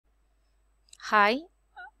Hi,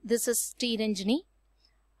 this is Sriranjani.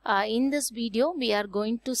 In this video, we are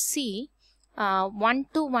going to see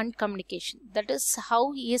one-to-one communication. That is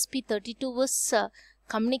how ESP32 was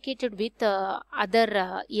communicated with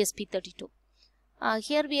other ESP32.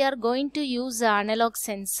 Here we are going to use analog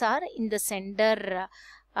sensor in the sender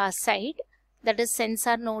side. That is,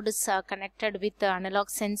 sensor node is connected with the analog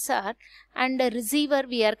sensor, and the receiver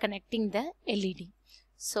we are connecting the LED.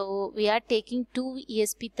 So we are taking two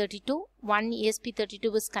ESP32. One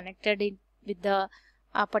ESP32 is connected with the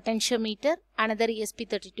potentiometer. Another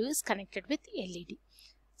ESP32 is connected with LED.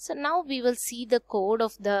 So now we will see the code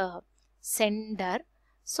of the sender.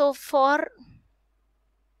 So for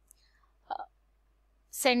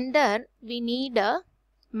sender, we need a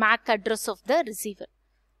MAC address of the receiver.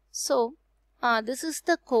 So this is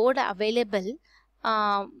the code available.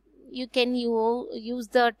 You can use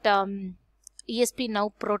that ESP NOW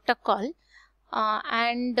protocol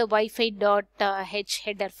and Wi-Fi.h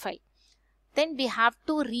header file. Then we have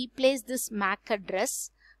to replace this MAC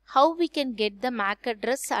address. How we can get the MAC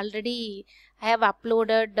address? Already I have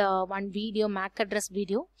uploaded one video, MAC address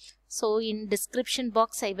video. So in description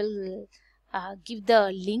box I will give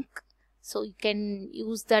the link. So you can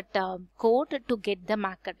use that code to get the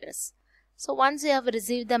MAC address. So once you have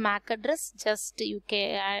received the MAC address, just you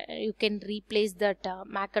can replace that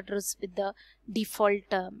MAC address with the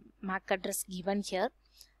default MAC address given here.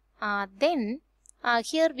 Then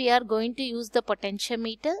here we are going to use the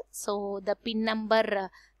potentiometer. So the pin number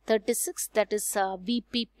 36, that is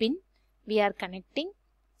VP pin, we are connecting.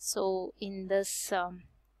 So in this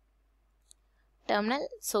terminal,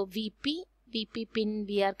 so VP pin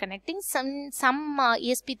we are connecting. Some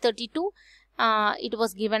ESP32 it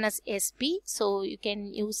was given as SP, so you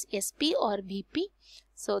can use SP or VP,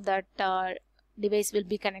 so that device will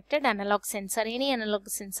be connected. Analog sensor, any analog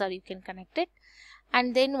sensor you can connect it.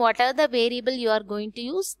 And then what are the variable you are going to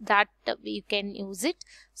use, that you can use it.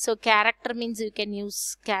 So character means you can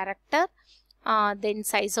use character, then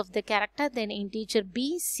size of the character, then integer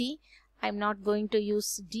B, C. I'm not going to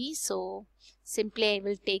use D, so simply I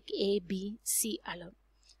will take A, B, C alone.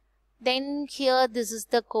 Then here this is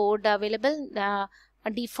the code available, a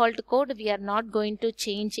default code. We are not going to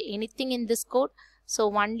change anything in this code.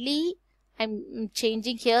 So only I'm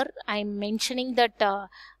changing here, I'm mentioning that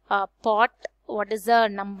port, what is the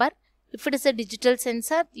number. If it is a digital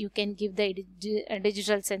sensor, you can give the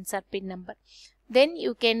digital sensor pin number. Then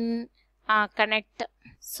you can connect.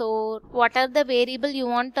 So what are the variable you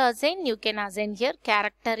want to assign? You can assign here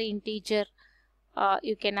character, integer,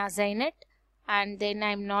 you can assign it. And then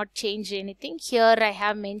I'm not changed anything. Here I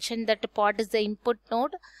have mentioned that port is the input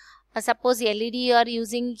node. Suppose LED you are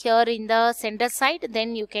using here in the sender side,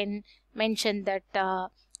 then you can mention that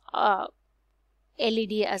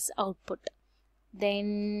LED as output.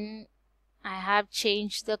 Then I have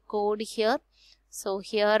changed the code here. So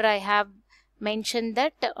here I have mentioned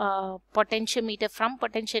that potentiometer, from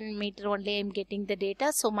potentiometer only I am getting the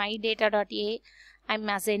data. So my data.a I'm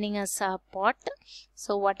assigning as a port.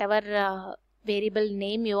 So whatever variable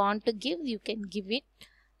name you want to give, you can give it.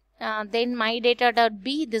 Then my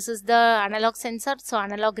data.b, this is the analog sensor, so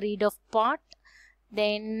analog read of port.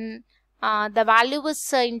 Then the value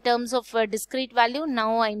is in terms of discrete value.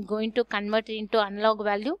 Now I'm going to convert it into analog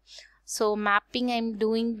value. So mapping I'm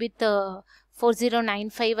doing with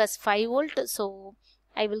 4095 as 5 volt. So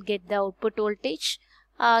I will get the output voltage.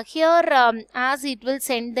 Here as it will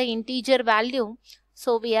send the integer value,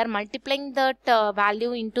 so we are multiplying that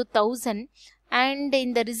value into 1000, and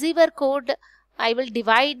in the receiver code I will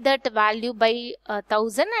divide that value by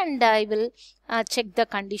 1000, and I will check the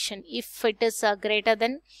condition. If it is greater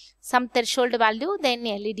than some threshold value, then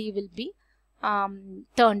LED will be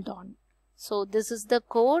turned on. So this is the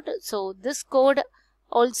code. So this code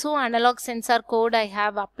also analog sensor code I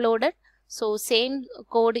have uploaded. So same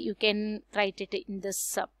code you can write it in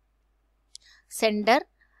this sender.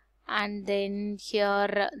 And then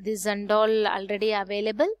here this and all already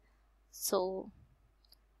available. So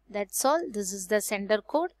that's all. This is the sender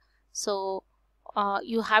code. So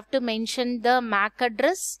you have to mention the MAC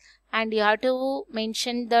address, and you have to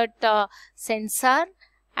mention that sensor,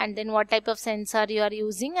 and then what type of sensor you are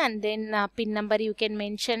using, and then pin number you can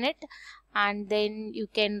mention it, and then you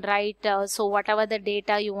can write so whatever the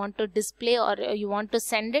data you want to display or you want to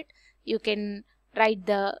send it, you can write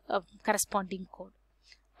the corresponding code.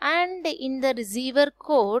 And in the receiver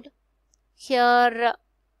code here,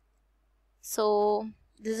 so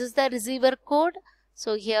this is the receiver code.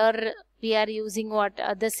 So here we are using what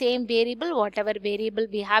the same variable, whatever variable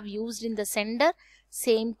we have used in the sender,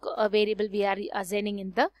 same variable we are assigning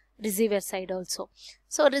in the receiver side also.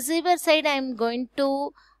 So receiver side I am going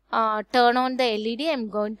to turn on the LED, I'm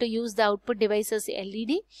going to use the output device as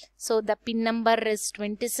LED. So the pin number is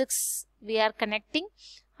 26 we are connecting,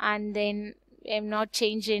 and then I have not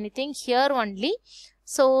changed anything here only.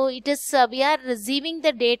 So it is we are receiving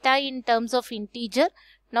the data in terms of integer.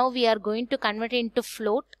 Now we are going to convert it into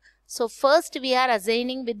float. So first we are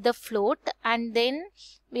assigning with the float, and then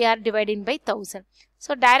we are dividing by 1000.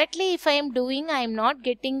 So directly if I am doing, I am not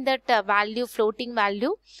getting that value, floating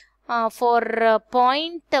value. For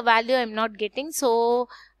point value I am not getting. So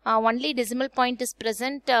only decimal point is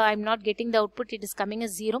present. I am not getting the output. It is coming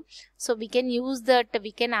as 0. So we can use that.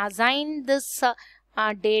 We can assign this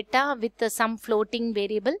data with some floating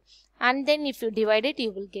variable, and then if you divide it,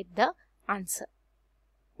 you will get the answer.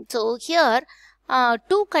 So here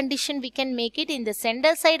two condition we can make it. In the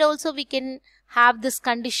sender side also we can have this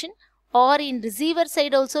condition, or in receiver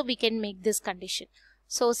side also we can make this condition.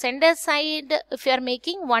 So sender side, if you are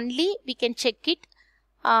making only, we can check it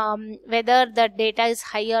whether the data is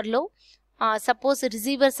high or low. Suppose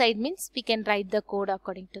receiver side means we can write the code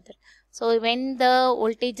according to that. So when the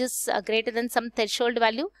voltage is greater than some threshold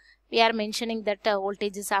value, we are mentioning that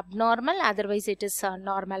voltage is abnormal, otherwise it is a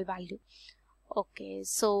normal value. Okay,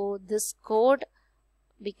 so this code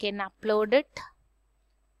we can upload it.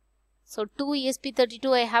 So two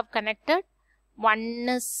ESP32 I have connected. One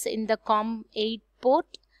is in the COM8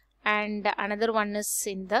 port and another one is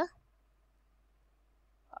in the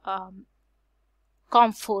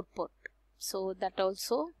COM4 port. So that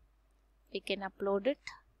also we can upload it.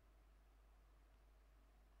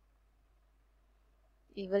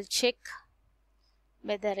 We will check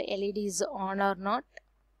whether LED is on or not.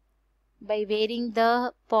 By varying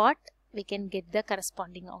the port, we can get the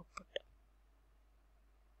corresponding output.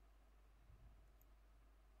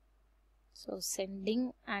 So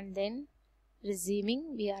sending and then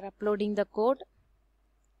receiving, we are uploading the code.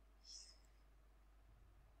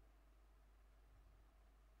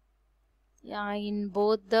 Yeah, in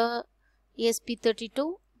both the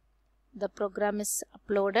ESP32, the program is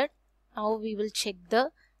uploaded. Now we will check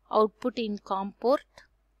the output in COM port.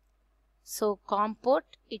 So COM port,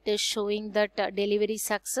 it is showing that delivery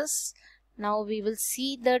success. Now we will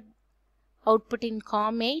see the output in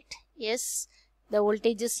COM8. Yes, the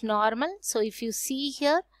voltage is normal. So if you see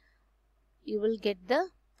here, you will get the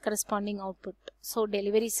corresponding output. So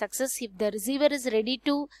delivery success. If the receiver is ready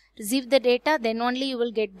to receive the data, then only you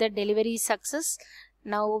will get the delivery success.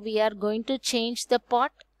 Now we are going to change the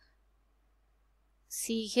port.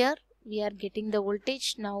 See here, we are getting the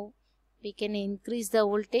voltage. Now we can increase the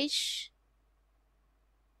voltage.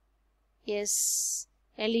 Yes,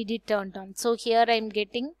 LED turned on. So here I am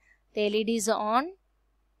getting the LED is on.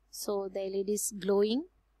 So the LED is glowing.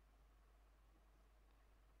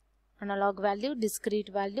 Analog value,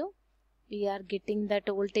 discrete value. We are getting that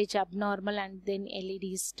voltage abnormal and then LED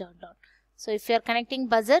is turned on. So if you are connecting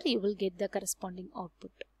buzzer, you will get the corresponding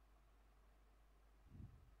output.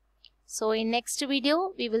 So in next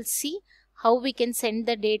video, we will see how we can send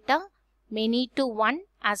the data many to one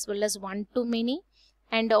as well as one to many,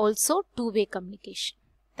 and also two-way communication.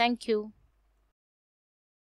 Thank you.